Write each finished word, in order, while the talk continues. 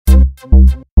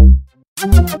Hey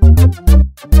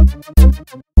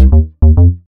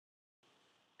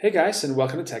guys, and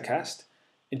welcome to TechCast.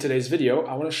 In today's video,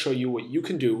 I want to show you what you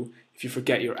can do if you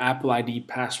forget your Apple ID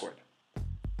password.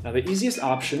 Now, the easiest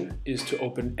option is to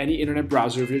open any internet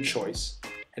browser of your choice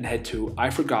and head to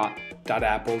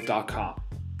iforgot.apple.com.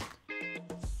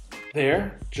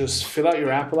 There, just fill out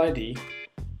your Apple ID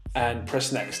and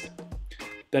press Next.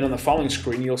 Then on the following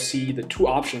screen, you'll see the two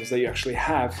options that you actually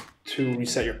have to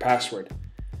reset your password.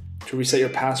 To reset your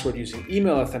password using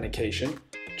email authentication,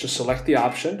 just select the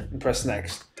option and press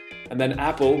Next. And then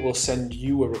Apple will send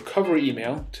you a recovery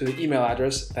email to the email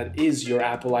address that is your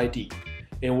Apple ID,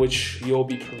 in which you'll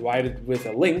be provided with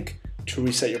a link to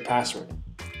reset your password.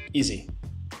 Easy.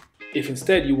 If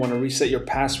instead you want to reset your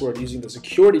password using the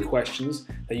security questions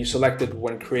that you selected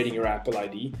when creating your Apple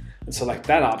ID, and select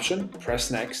that option, press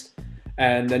Next,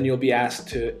 and then you'll be asked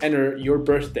to enter your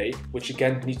birth date, which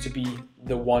again needs to be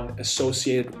the one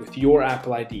associated with your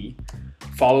Apple ID,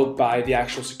 followed by the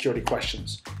actual security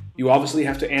questions. You obviously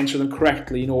have to answer them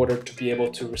correctly in order to be able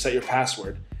to reset your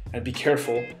password, and be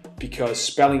careful because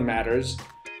spelling matters,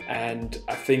 and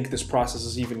I think this process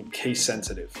is even case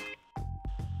sensitive.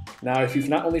 Now, if you've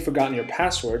not only forgotten your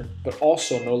password, but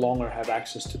also no longer have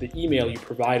access to the email you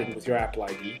provided with your Apple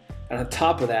ID, and on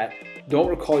top of that, don't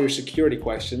recall your security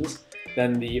questions,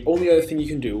 then the only other thing you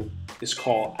can do is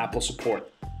call Apple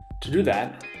support. To do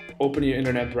that, open your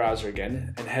internet browser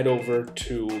again and head over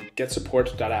to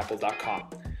getsupport.apple.com.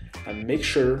 And make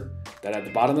sure that at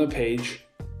the bottom of the page,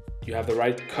 you have the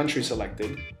right country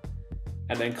selected,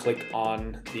 and then click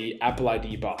on the Apple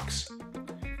ID box.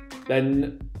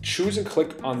 Then choose and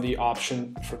click on the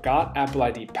option Forgot Apple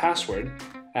ID Password,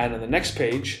 and on the next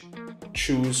page,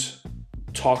 choose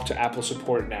Talk to Apple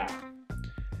Support Now.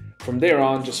 From there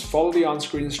on, just follow the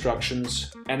on-screen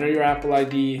instructions, enter your Apple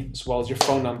ID as well as your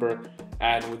phone number,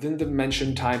 and within the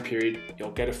mentioned time period,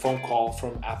 you'll get a phone call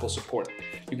from Apple support.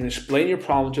 You can explain your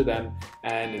problem to them,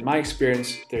 and in my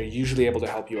experience, they're usually able to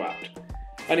help you out.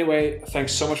 Anyway,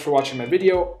 thanks so much for watching my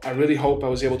video. I really hope I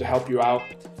was able to help you out.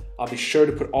 I'll be sure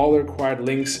to put all the required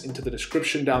links into the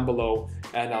description down below,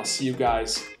 and I'll see you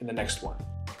guys in the next one.